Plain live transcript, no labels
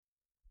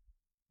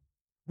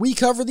We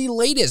cover the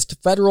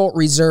latest Federal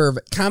Reserve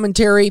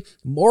commentary.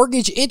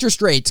 Mortgage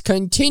interest rates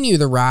continue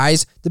the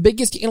rise. The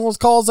biggest analyst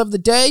calls of the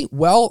day?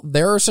 Well,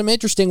 there are some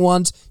interesting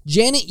ones.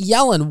 Janet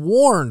Yellen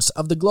warns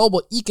of the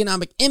global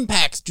economic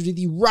impacts due to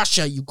the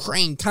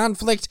Russia-Ukraine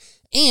conflict.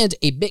 And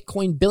a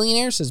Bitcoin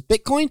billionaire says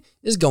Bitcoin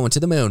is going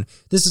to the moon.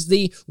 This is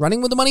the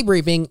Running with the Money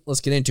briefing.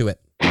 Let's get into it.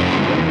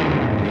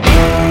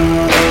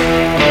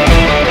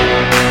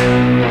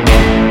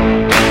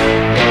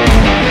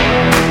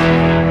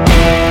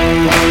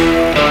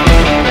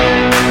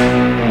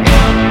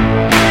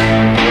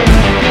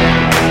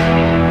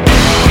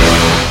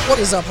 What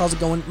is up? How's it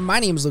going? My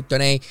name is Luke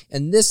Donay,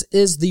 and this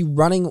is the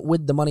Running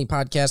with the Money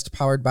podcast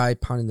powered by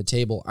Pounding the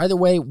Table. Either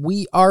way,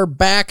 we are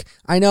back.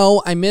 I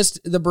know I missed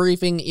the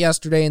briefing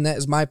yesterday, and that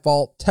is my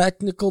fault.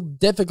 Technical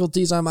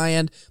difficulties on my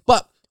end,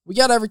 but we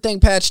got everything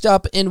patched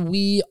up, and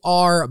we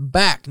are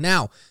back.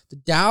 Now, the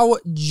Dow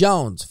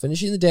Jones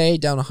finishing the day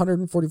down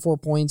 144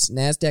 points,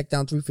 NASDAQ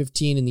down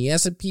 315, and the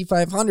S&P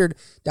 500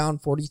 down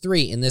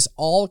 43. And this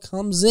all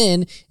comes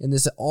in, and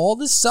all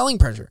this selling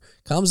pressure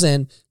comes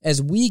in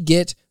as we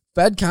get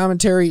Fed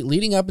commentary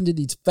leading up into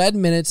these Fed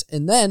minutes,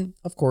 and then,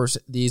 of course,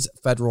 these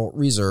Federal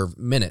Reserve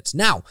minutes.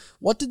 Now,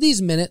 what did these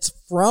minutes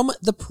from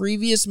the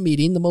previous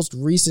meeting, the most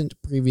recent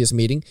previous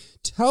meeting,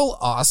 tell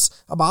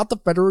us about the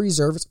Federal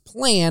Reserve's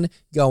plan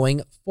going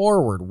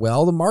forward?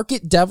 Well, the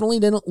market definitely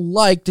didn't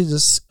like the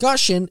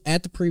discussion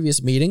at the previous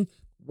meeting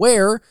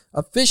where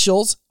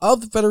officials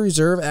of the Federal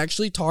Reserve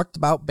actually talked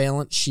about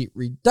balance sheet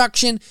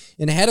reduction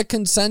and had a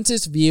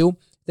consensus view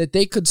that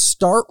they could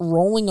start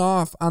rolling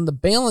off on the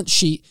balance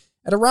sheet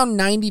at around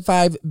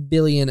 $95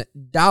 billion.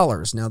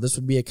 Now, this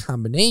would be a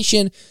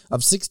combination of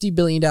 $60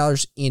 billion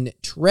in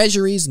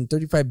treasuries and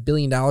 $35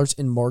 billion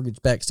in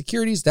mortgage-backed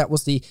securities. That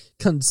was the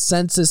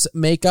consensus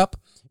makeup.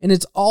 And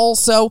it's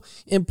also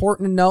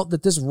important to note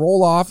that this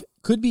roll-off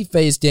could be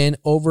phased in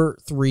over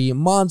 3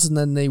 months, and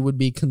then they would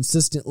be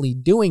consistently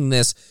doing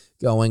this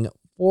going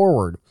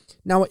forward.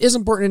 Now, it is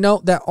important to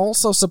note that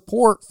also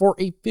support for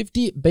a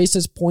 50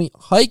 basis point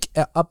hike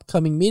at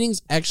upcoming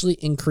meetings actually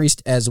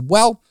increased as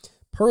well.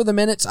 Per the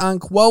minutes on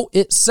quote,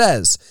 it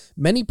says,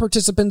 many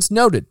participants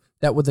noted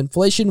that with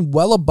inflation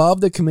well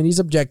above the committee's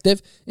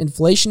objective,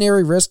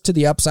 inflationary risk to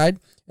the upside,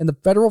 and the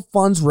federal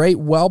funds rate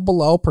well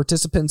below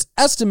participants'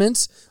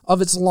 estimates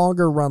of its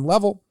longer run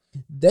level,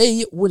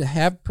 they would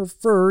have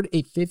preferred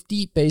a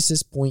 50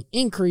 basis point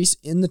increase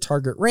in the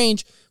target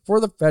range for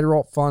the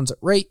federal funds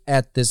rate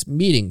at this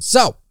meeting.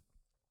 So,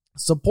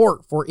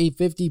 support for a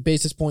 50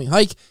 basis point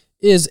hike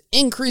is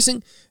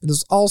increasing. It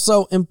is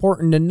also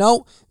important to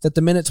note that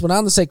the minutes went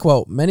on to say,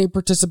 quote, many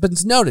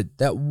participants noted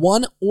that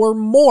one or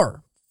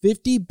more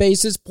 50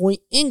 basis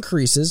point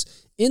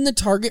increases in the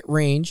target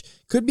range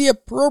could be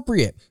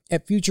appropriate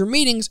at future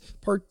meetings,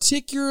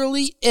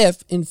 particularly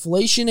if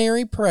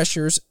inflationary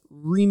pressures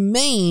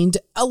remained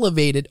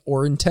elevated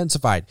or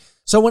intensified.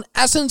 So in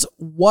essence,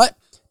 what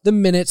the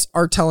minutes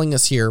are telling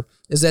us here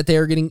is that they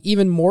are getting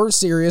even more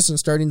serious and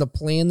starting to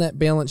plan that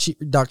balance sheet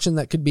reduction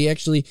that could be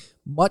actually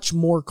much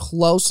more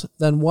close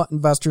than what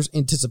investors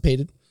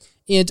anticipated.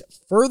 And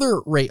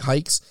further rate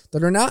hikes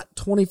that are not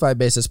 25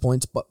 basis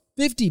points, but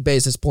 50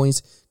 basis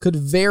points could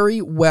very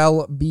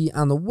well be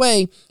on the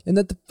way, and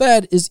that the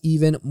Fed is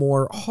even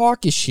more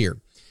hawkish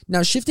here.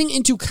 Now, shifting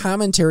into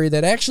commentary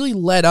that actually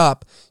led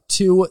up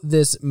to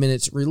this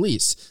minute's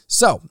release.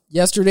 So,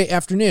 yesterday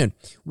afternoon,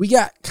 we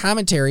got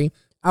commentary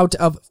out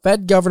of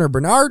Fed Governor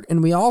Bernard,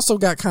 and we also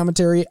got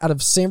commentary out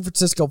of San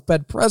Francisco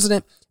Fed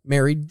President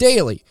Mary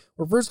Daly.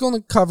 We're first going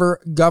to cover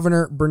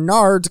Governor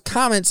Bernard's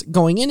comments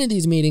going into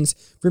these meetings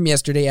from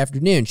yesterday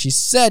afternoon. She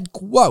said,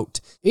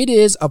 quote, it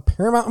is of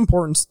paramount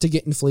importance to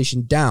get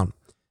inflation down.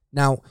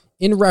 Now,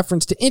 in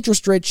reference to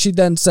interest rates, she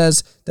then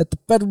says that the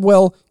Fed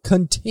will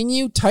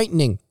continue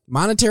tightening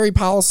monetary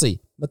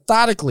policy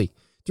methodically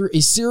through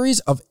a series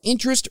of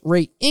interest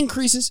rate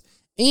increases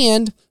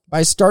and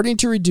by starting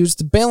to reduce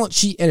the balance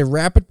sheet at a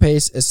rapid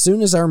pace as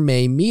soon as our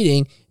May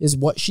meeting, is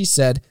what she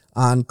said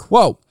on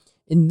quote.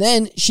 And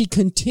then she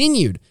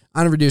continued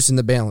on reducing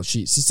the balance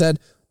sheet. She said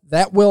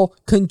that will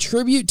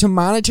contribute to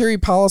monetary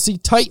policy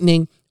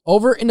tightening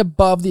over and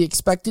above the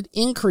expected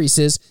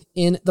increases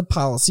in the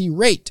policy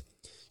rate.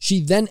 She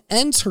then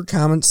ends her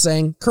comments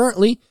saying,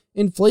 currently,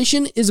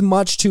 inflation is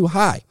much too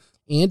high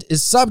and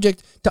is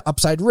subject to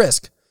upside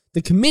risk.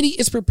 The committee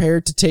is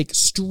prepared to take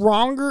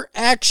stronger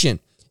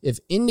action if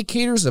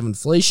indicators of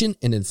inflation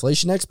and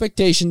inflation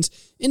expectations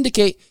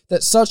indicate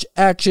that such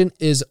action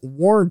is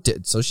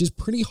warranted. So she's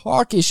pretty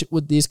hawkish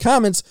with these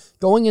comments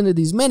going into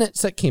these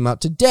minutes that came out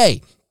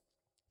today.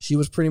 She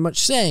was pretty much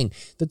saying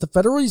that the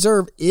Federal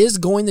Reserve is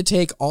going to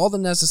take all the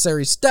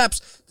necessary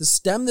steps to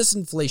stem this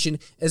inflation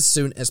as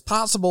soon as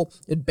possible,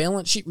 and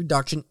balance sheet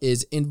reduction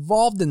is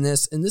involved in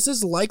this, and this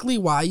is likely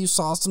why you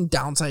saw some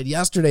downside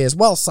yesterday as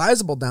well,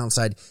 sizable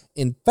downside,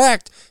 in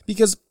fact,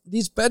 because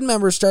these Fed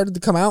members started to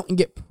come out and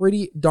get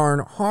pretty darn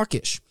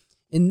hawkish.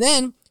 And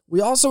then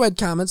we also had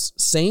comments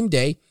same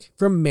day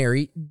from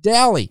Mary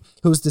Daly,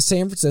 who's the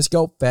San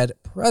Francisco Fed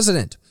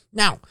president.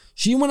 Now,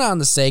 she went on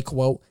to say,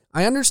 quote,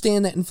 I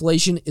understand that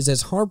inflation is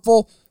as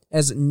harmful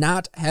as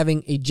not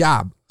having a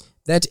job.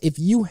 That if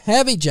you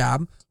have a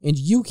job and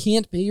you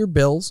can't pay your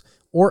bills,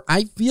 or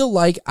I feel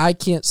like I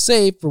can't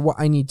save for what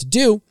I need to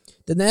do,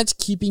 then that's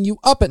keeping you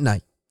up at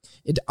night.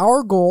 And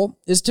our goal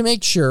is to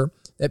make sure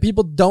that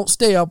people don't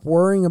stay up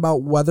worrying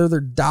about whether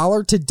their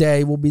dollar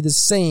today will be the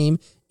same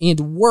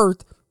and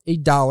worth a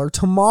dollar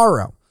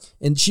tomorrow.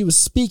 And she was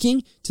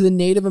speaking to the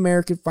Native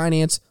American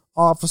Finance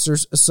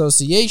Officers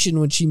Association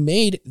when she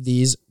made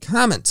these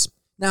comments.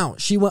 Now,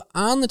 she went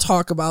on to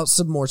talk about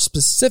some more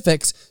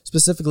specifics,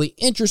 specifically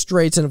interest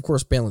rates and, of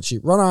course, balance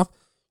sheet runoff.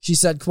 She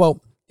said,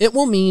 quote, "It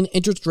will mean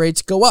interest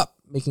rates go up,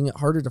 making it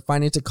harder to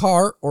finance a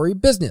car or a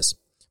business.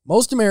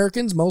 Most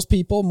Americans, most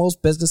people,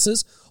 most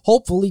businesses,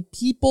 hopefully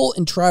people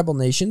in tribal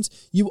nations,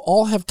 you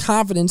all have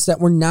confidence that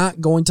we're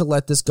not going to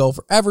let this go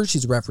forever."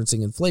 She's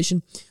referencing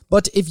inflation.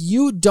 "But if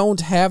you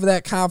don't have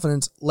that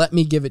confidence, let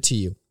me give it to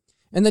you."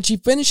 And then she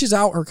finishes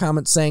out her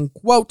comment saying,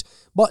 quote,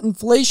 "But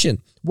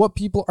inflation, what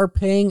people are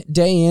paying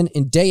day in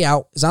and day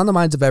out, is on the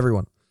minds of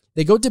everyone.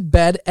 They go to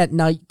bed at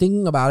night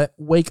thinking about it,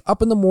 wake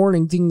up in the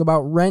morning thinking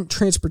about rent,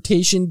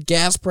 transportation,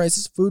 gas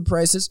prices, food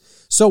prices.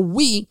 So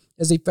we,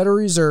 as a Federal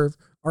Reserve,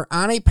 are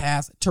on a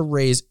path to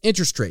raise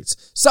interest rates."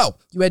 So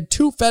you had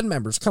two Fed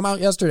members come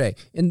out yesterday,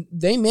 and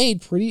they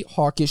made pretty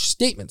hawkish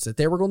statements that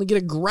they were going to get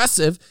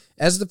aggressive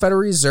as the Federal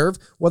Reserve,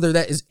 whether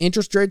that is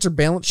interest rates or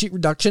balance sheet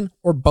reduction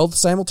or both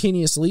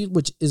simultaneously,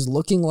 which is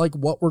looking like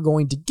what we're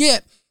going to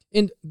get.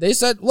 And they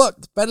said, look,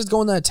 the Fed is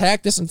going to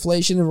attack this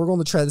inflation and we're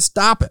going to try to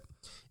stop it.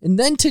 And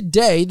then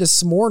today,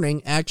 this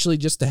morning, actually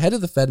just ahead of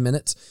the Fed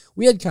minutes,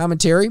 we had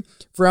commentary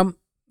from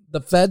the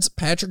Fed's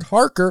Patrick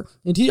Harker,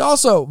 and he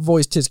also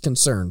voiced his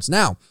concerns.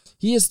 Now,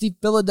 he is the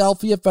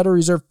Philadelphia Federal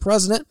Reserve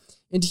president,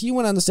 and he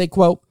went on to say,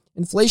 quote,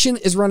 "Inflation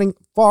is running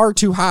far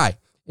too high,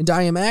 and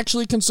I am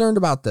actually concerned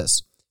about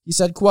this." He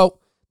said,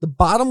 quote, "The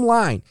bottom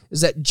line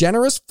is that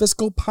generous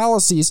fiscal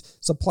policies,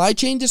 supply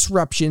chain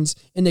disruptions,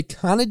 and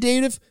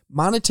accommodative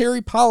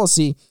monetary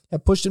policy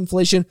have pushed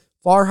inflation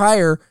far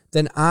higher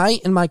than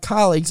I and my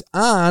colleagues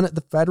on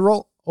the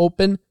Federal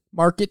Open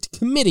Market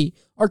Committee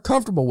are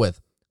comfortable with.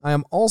 I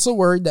am also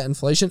worried that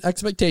inflation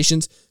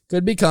expectations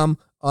could become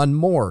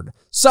unmoored."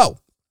 So,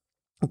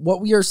 what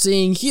we are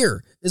seeing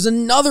here is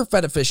another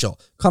Fed official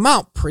come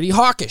out pretty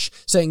hawkish,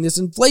 saying this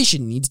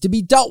inflation needs to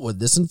be dealt with.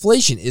 This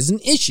inflation is an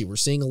issue. We're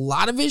seeing a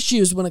lot of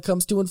issues when it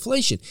comes to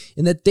inflation,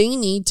 and that they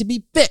need to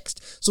be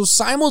fixed. So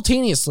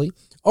simultaneously,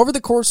 over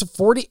the course of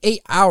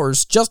 48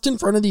 hours, just in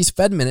front of these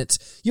Fed minutes,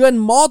 you had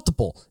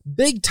multiple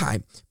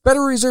big-time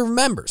Federal Reserve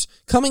members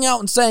coming out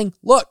and saying,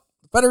 look,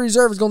 the Federal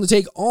Reserve is going to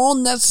take all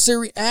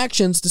necessary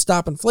actions to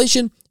stop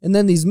inflation. And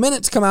then these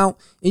minutes come out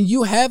and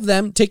you have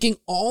them taking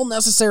all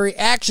necessary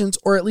actions,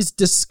 or at least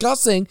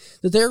discussing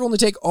that they're going to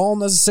take all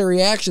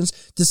necessary actions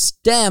to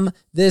stem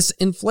this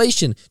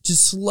inflation, to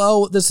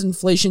slow this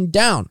inflation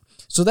down.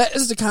 So that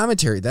is the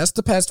commentary. That's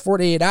the past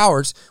 48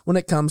 hours when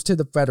it comes to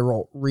the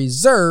Federal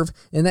Reserve.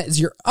 And that is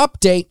your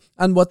update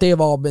on what they have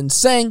all been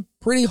saying.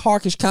 Pretty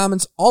hawkish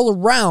comments all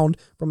around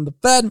from the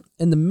Fed,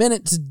 and the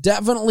minutes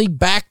definitely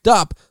backed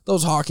up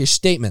those hawkish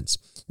statements.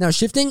 Now,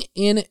 shifting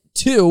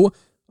into,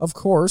 of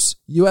course,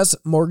 U.S.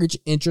 mortgage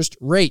interest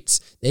rates.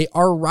 They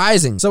are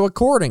rising. So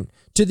according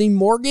to the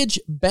Mortgage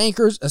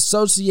Bankers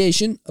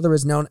Association,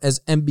 otherwise known as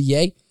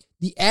MBA,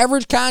 the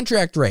average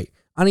contract rate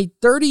on a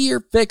 30-year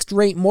fixed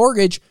rate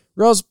mortgage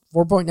rose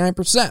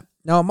 4.9%.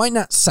 Now, it might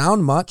not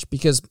sound much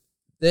because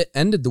it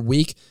ended the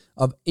week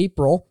of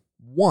April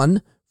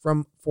 1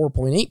 from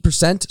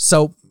 4.8%.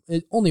 So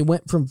it only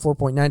went from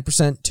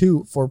 4.9%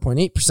 to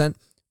 4.8%.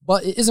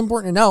 But it is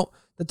important to note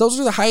that those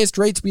are the highest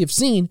rates we have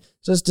seen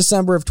since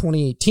December of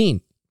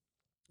 2018.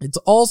 It's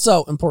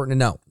also important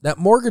to note that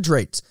mortgage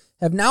rates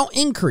have now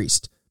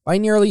increased by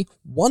nearly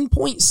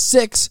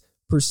 1.6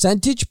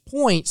 percentage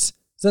points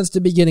since the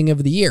beginning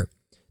of the year.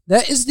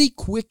 That is the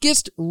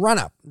quickest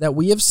run-up that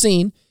we have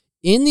seen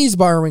in these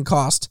borrowing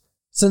costs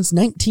since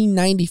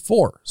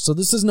 1994. So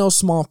this is no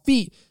small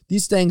feat.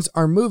 These things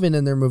are moving,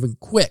 and they're moving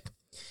quick.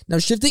 Now,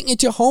 shifting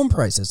into home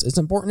prices, it's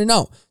important to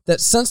note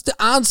that since the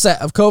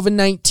onset of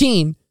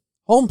COVID-19,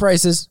 home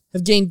prices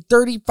have gained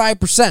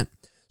 35%.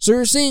 So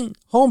you're seeing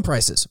home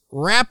prices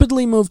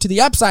rapidly move to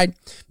the upside.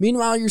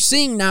 Meanwhile, you're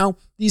seeing now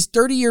these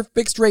 30-year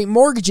fixed rate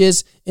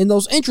mortgages and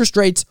those interest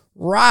rates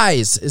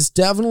rise. Is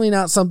definitely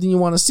not something you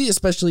want to see,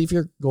 especially if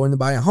you're going to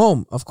buy a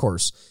home, of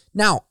course.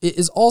 Now, it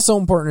is also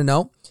important to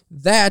note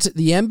that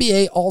the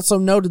MBA also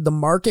noted the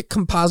Market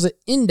Composite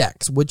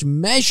Index, which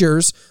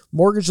measures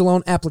mortgage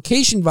loan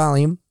application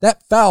volume,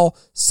 that fell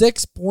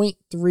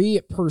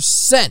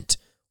 6.3%,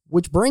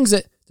 which brings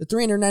it to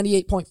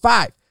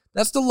 398.5.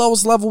 That's the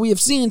lowest level we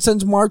have seen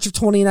since March of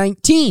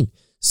 2019.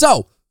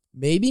 So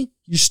maybe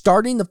you're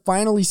starting to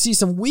finally see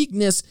some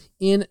weakness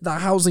in the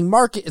housing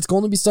market. It's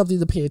going to be something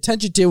to pay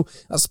attention to,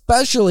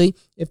 especially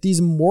if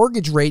these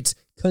mortgage rates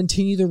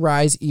continue to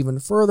rise even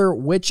further,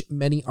 which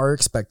many are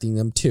expecting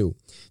them to.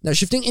 Now,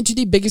 shifting into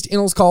the biggest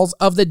analyst calls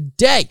of the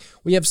day,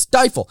 we have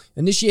Stifel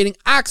initiating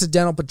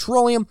Occidental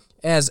Petroleum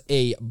as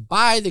a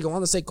buy. They go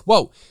on to say,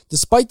 quote,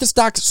 despite the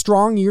stock's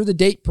strong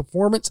year-to-date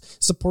performance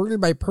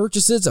supported by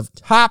purchases of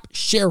top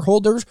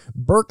shareholders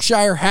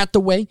Berkshire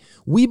Hathaway,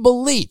 we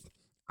believe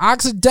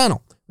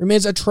Occidental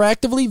remains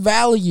attractively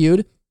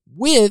valued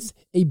with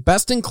a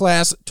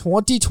best-in-class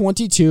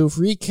 2022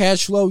 free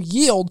cash flow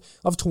yield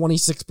of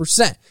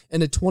 26%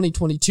 and a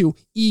 2022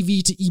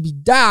 EV to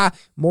EBITDA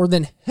more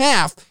than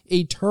half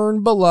a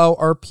turn below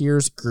our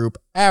peers group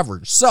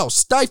average. So,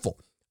 Stifel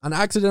on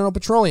Occidental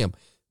Petroleum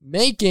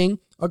making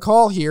a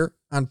call here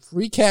on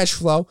free cash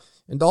flow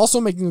and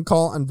also making a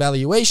call on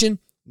valuation,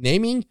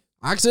 naming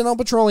Occidental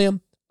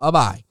Petroleum a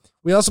buy.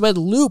 We also had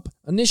Loop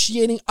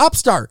initiating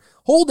Upstart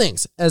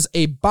Holdings as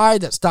a buy.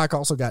 That stock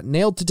also got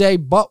nailed today,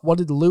 but what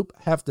did Loop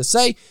have to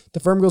say?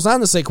 The firm goes on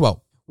to say,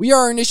 quote, we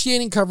are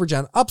initiating coverage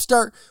on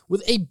Upstart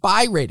with a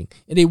buy rating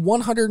and a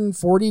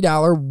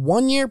 $140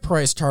 one-year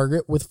price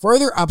target with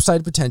further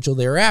upside potential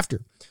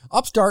thereafter.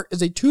 Upstart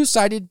is a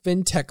two-sided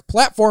fintech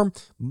platform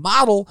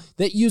model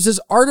that uses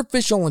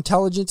artificial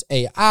intelligence,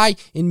 AI,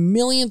 and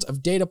millions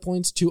of data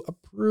points to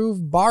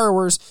approve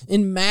borrowers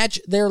and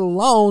match their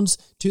loans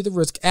to the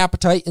risk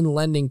appetite and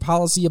lending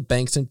policy of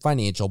banks and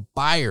financial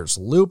buyers.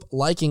 Loop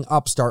liking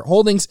Upstart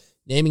Holdings,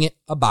 naming it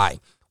a buy.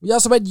 We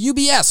also had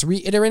UBS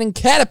reiterating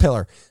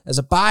Caterpillar as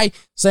a buy,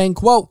 saying,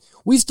 quote,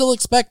 we still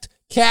expect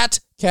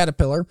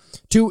Caterpillar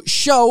to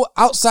show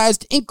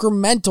outsized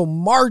incremental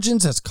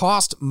margins as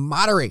costs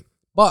moderate.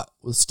 But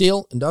with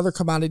steel and other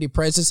commodity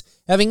prices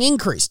having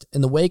increased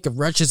in the wake of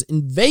Russia's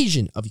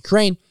invasion of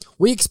Ukraine,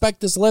 we expect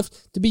this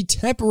lift to be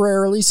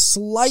temporarily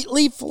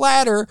slightly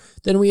flatter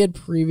than we had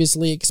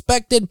previously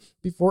expected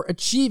before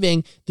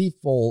achieving the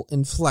full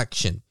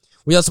inflection.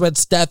 We also had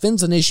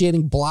Stephens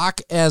initiating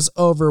Block as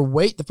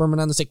overweight. The firm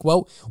went on to say,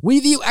 quote, we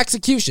view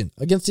execution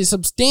against a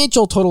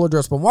substantial total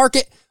addressable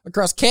market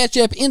across Cash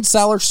App and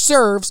Seller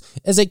serves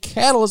as a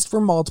catalyst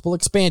for multiple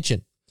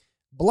expansion.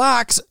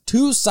 Block's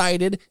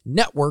two-sided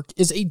network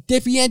is a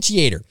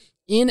differentiator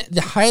in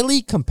the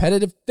highly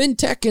competitive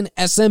fintech and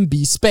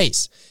SMB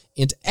space,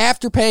 and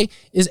Afterpay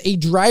is a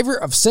driver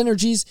of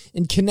synergies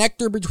and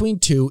connector between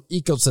two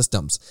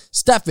ecosystems.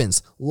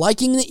 Stephens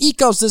liking the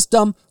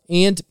ecosystem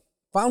and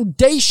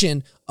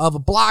foundation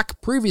of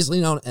Block,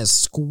 previously known as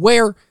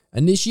Square,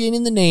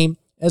 initiating the name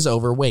as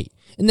overweight.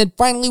 And then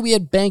finally, we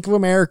had Bank of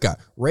America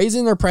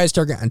raising their price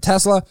target on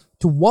Tesla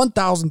to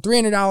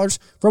 $1,300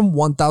 from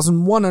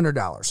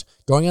 $1,100.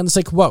 Going on to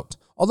say, quote,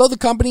 although the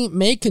company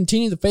may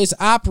continue to face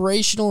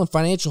operational and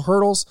financial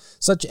hurdles,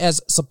 such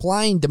as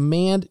supply and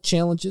demand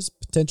challenges,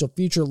 potential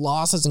future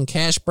losses and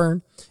cash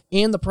burn,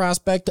 and the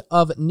prospect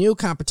of new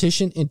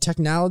competition and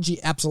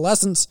technology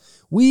obsolescence,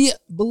 we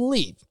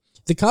believe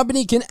the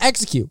company can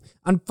execute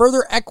on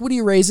further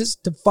equity raises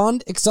to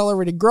fund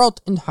accelerated growth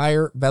and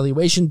higher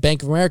valuation.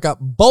 Bank of America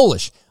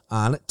bullish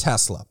on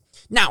Tesla.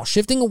 Now,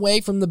 shifting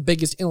away from the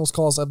biggest analyst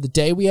calls of the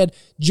day, we had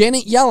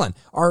Janet Yellen,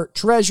 our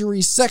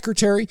Treasury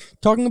Secretary,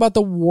 talking about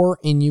the war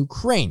in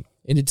Ukraine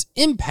and its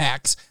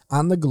impacts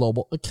on the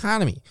global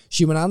economy.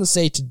 She went on to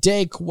say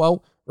today,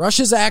 quote,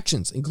 Russia's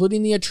actions,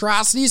 including the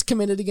atrocities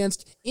committed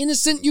against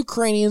innocent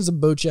Ukrainians in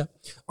Bucha,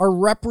 are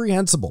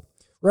reprehensible,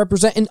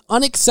 represent an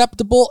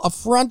unacceptable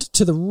affront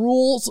to the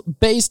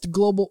rules-based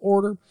global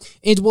order,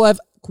 and will have,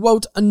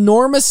 quote,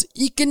 enormous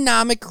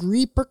economic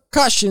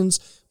repercussions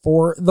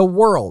for the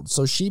world.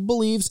 So she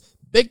believes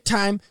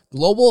big-time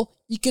global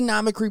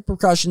economic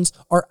repercussions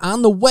are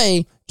on the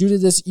way due to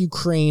this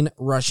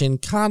Ukraine-Russian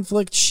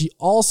conflict. She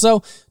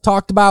also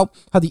talked about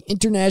how the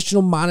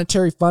International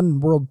Monetary Fund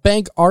and World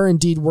Bank are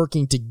indeed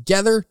working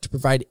together to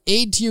provide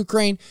aid to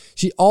Ukraine.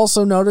 She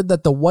also noted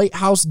that the White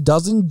House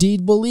does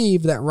indeed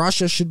believe that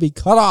Russia should be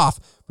cut off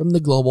from the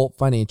global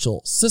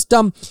financial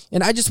system.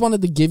 And I just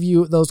wanted to give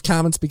you those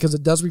comments because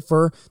it does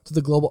refer to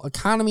the global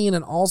economy, and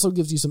it also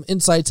gives you some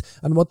insights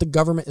on what the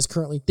government is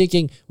currently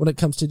thinking when it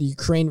comes to the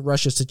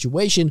Ukraine-Russia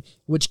situation,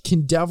 which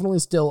can definitely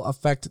still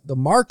affect the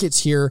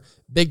markets here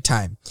big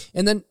time.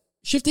 And then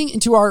shifting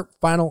into our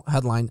final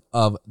headline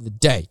of the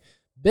day,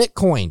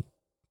 Bitcoin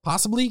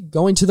possibly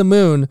going to the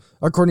moon,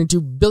 according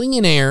to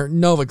billionaire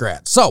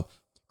Novogratz. So,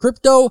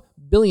 crypto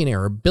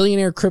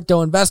billionaire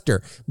crypto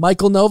investor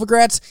Michael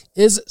Novogratz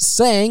is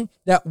saying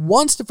that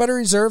once the Federal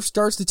Reserve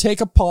starts to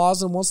take a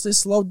pause and once they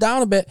slow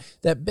down a bit,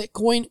 that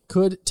Bitcoin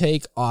could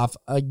take off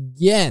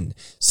again.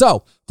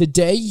 So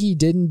today he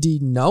did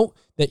indeed note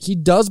that he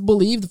does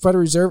believe the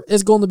Federal Reserve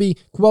is going to be,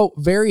 quote,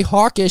 very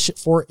hawkish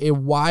for a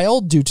while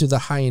due to the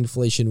high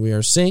inflation we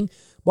are seeing,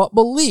 but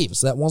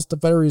believes that once the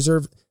Federal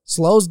Reserve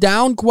slows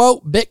down,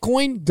 quote,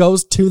 Bitcoin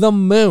goes to the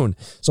moon.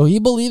 So he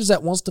believes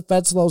that once the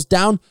Fed slows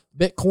down,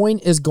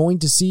 Bitcoin is going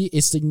to see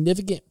a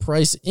significant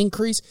price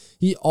increase.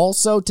 He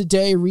also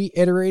today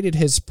reiterated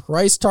his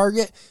price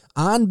target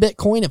on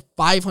Bitcoin of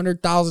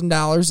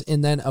 $500,000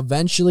 and then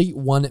eventually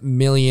 $1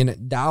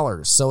 million.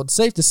 So it's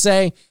safe to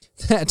say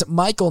that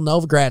Michael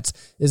Novogratz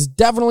is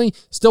definitely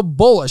still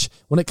bullish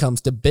when it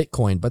comes to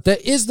Bitcoin. But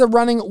that is the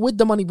Running with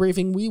the Money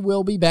briefing. We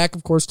will be back,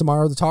 of course,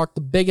 tomorrow to talk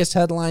the biggest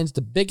headlines,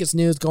 the biggest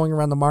news going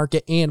around the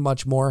market, and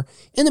much more.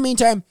 In the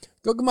meantime,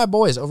 go give my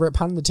boys over at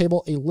Pounding the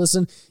Table a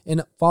listen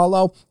and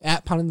follow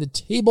at Pounding the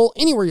Table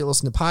anywhere you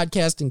listen to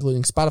podcasts,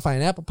 including Spotify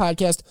and Apple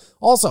Podcasts.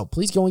 Also,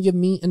 please go and give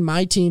me and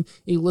my team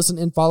a listen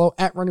and follow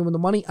at Running with the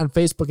Money on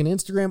Facebook and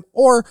Instagram,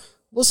 or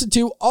listen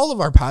to all of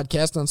our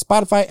podcasts on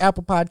Spotify,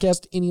 Apple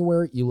Podcasts,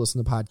 anywhere you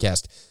listen to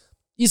podcasts.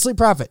 Eat, sleep,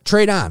 profit,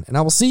 trade on, and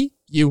I will see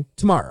you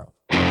tomorrow.